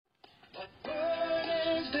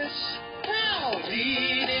Jesus, how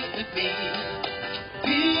sweet is to be.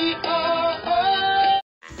 B-O-O.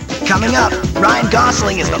 Coming up, Ryan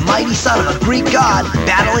Gosling is the mighty son of a Greek god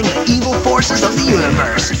battling the evil forces of the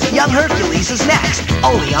universe. Young Hercules is next,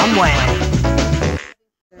 only on Wham!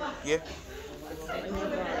 Yeah.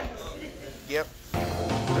 Yep.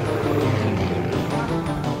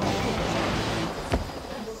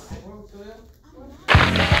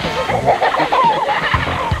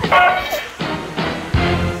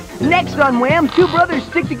 Next on Wham, two brothers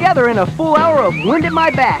stick together in a full hour of Wind at My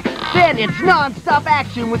Back. Then it's non-stop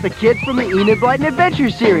action with the kids from the Enid Blyton Adventure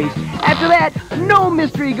series. After that, no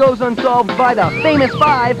mystery goes unsolved by the famous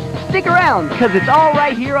five. Stick around, because it's all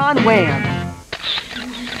right here on Wham!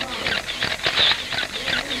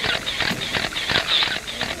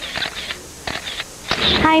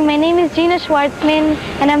 Hi, my name is Gina Schwartzman,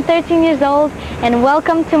 and I'm 13 years old, and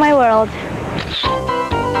welcome to my world.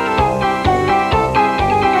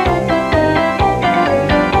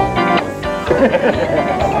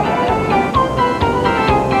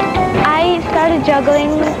 I started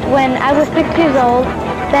juggling when I was 6 years old.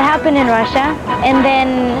 That happened in Russia, and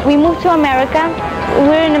then we moved to America.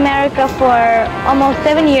 We're in America for almost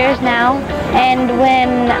 7 years now, and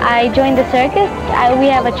when I joined the circus, we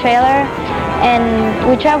have a trailer, and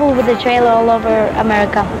we travel with the trailer all over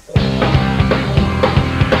America.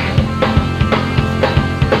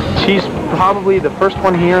 She's probably the first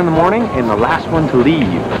one here in the morning and the last one to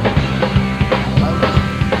leave.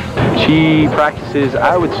 She practices,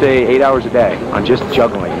 I would say, 8 hours a day on just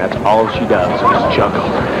juggling. That's all she does, is juggle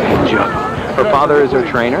and juggle. Her father is her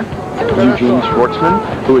trainer, Eugene Schwartzman,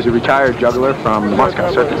 who is a retired juggler from the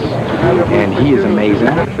Moscow Circus, and he is amazing.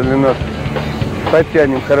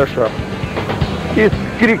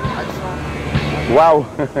 Wow.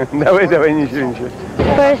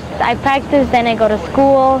 First I practice, then I go to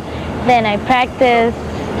school, then I practice,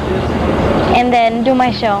 and then do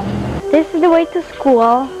my show. This is the way to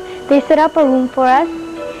school. They set up a room for us,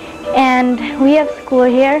 and we have school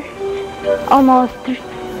here almost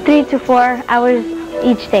 3 to 4 hours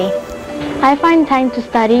each day. I find time to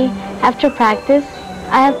study after practice.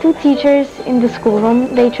 I have 2 teachers in the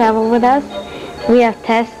schoolroom. They travel with us. We have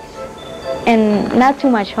tests and not too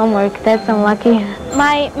much homework. That's unlucky.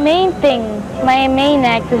 My main thing, my main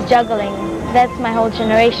act is juggling. That's my whole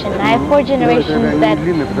generation. I have 4 generations that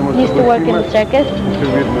used to work in the circus,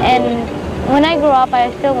 and when I grow up,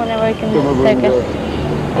 I still want to work in the circus.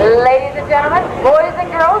 Ladies and gentlemen, boys and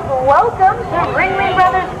girls, welcome to Ringling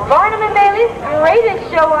Brothers Barnum and Bailey's greatest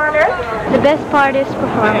show on earth. The best part is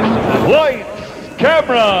performing. Lights,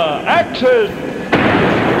 camera, action!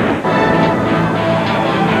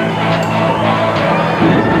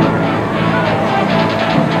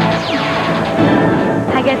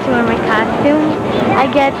 I get to wear my costume, I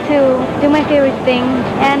get to do my favorite thing,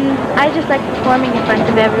 and I just like performing in front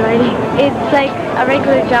of everybody. It's like a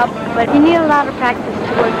regular job, but you need a lot of practice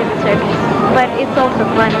to work in the circus, but it's also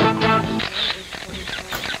fun.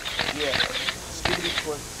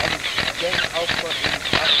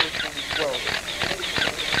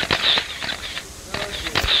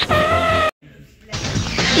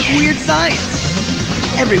 It's Weird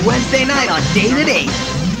Science, every Wednesday night on David 8.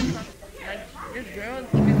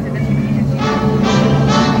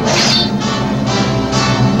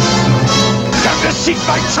 Seek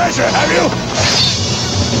my treasure, have you?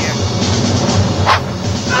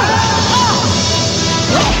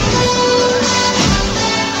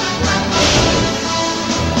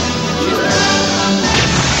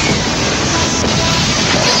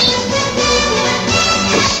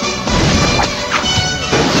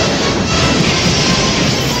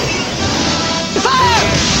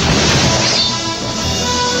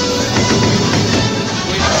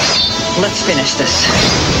 Let's finish this.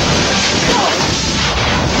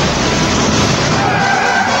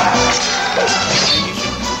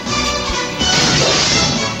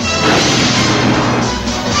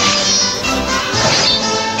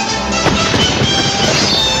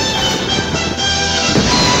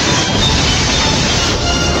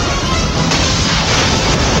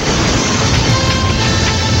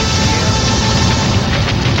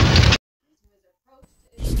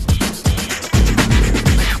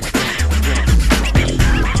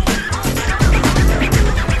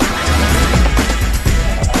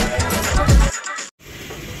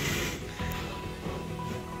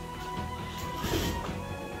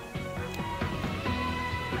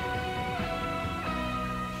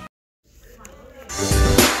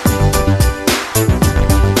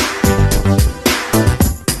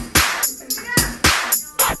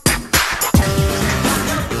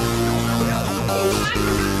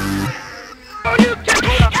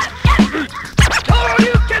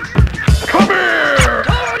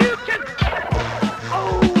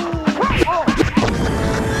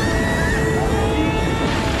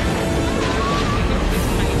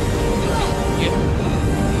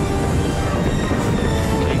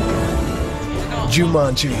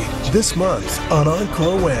 Jumanji, this month on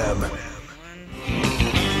Encore Wham.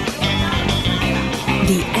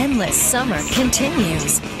 The endless summer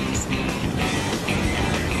continues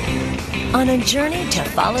on a journey to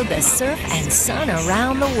follow the surf and sun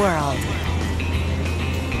around the world.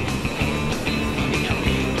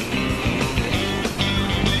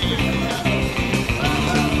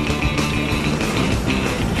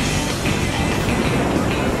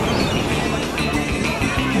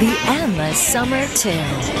 The endless summer 2,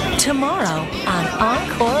 tomorrow on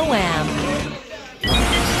Encore Wham.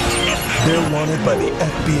 They're wanted by the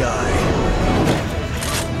FBI,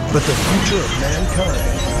 but the future of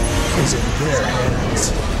mankind is in their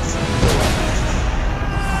hands.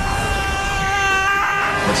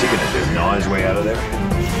 What's he gonna do? Gnaw his way out of there?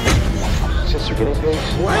 Since they're guinea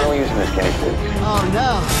pigs, why are we using this guinea pig? Oh,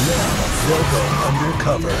 no. Now they'll go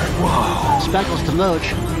undercover. Whoa. Speckles to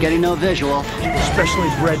mooch, getting no visual. Specially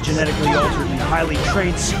bred, genetically altered, and highly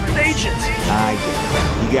trained secret agents. I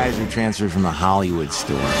get it. You guys are transferred from the Hollywood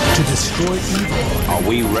store. To destroy evil. Are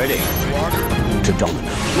we ready to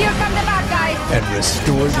dominate? Here come the bad guys. And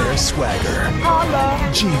restore their swagger.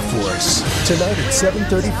 G-Force. Tonight at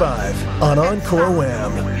 7:35 on Encore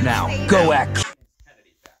Wham. Now, go act.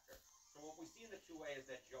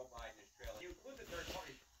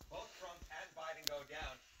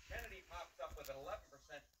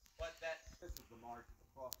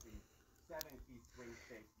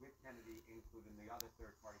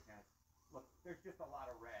 There's just a lot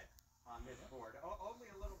of red on this board. Only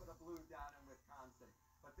a little bit of blue down in Wisconsin,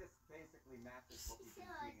 but this basically matches what we've been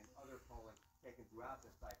seeing in other polling taken throughout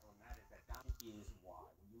this cycle, and that is that down is why.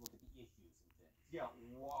 When you look at the issues and things. Yeah,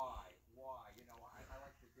 why? You know, I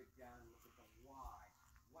like to dig down and look at the why.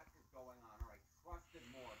 What is going on? All right, trusted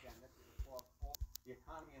more. Again, this is across all. The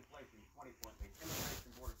economy, inflation, 20-point lead.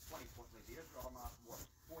 Immigration borders, 20-point lead. The Israel-Hamas war,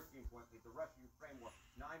 14-point lead. The Russia-Ukraine war,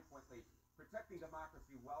 9-point lead. Protecting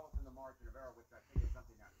democracy well within the margin of error, which I think is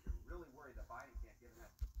something that you're really worried that Biden can't give, and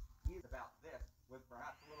that he's about this, with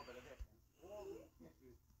perhaps a little bit of this, and all these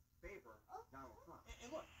issues favor Donald Trump. And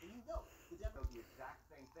look, and you know, the Democrats do the exact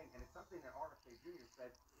same thing, and it's something that RFK Jr. said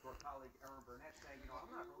to our colleague Aaron Burnett, saying, you know, I'm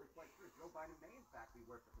not really quite sure Joe Biden may in fact be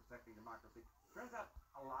worth protecting democracy. Turns out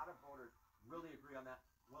a lot of voters really agree on that.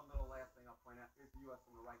 One little last thing I'll point out is the U.S.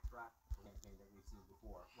 on the right track. The campaign that we've seen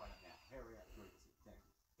before right now. Harry, I agree with you. Thank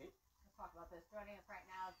you. Kate? Talk about this. Joining us right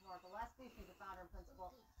now is Nora Gillespie. She's the founder and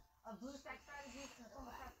principal of Blue Stack Strategies and the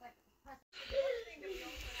former press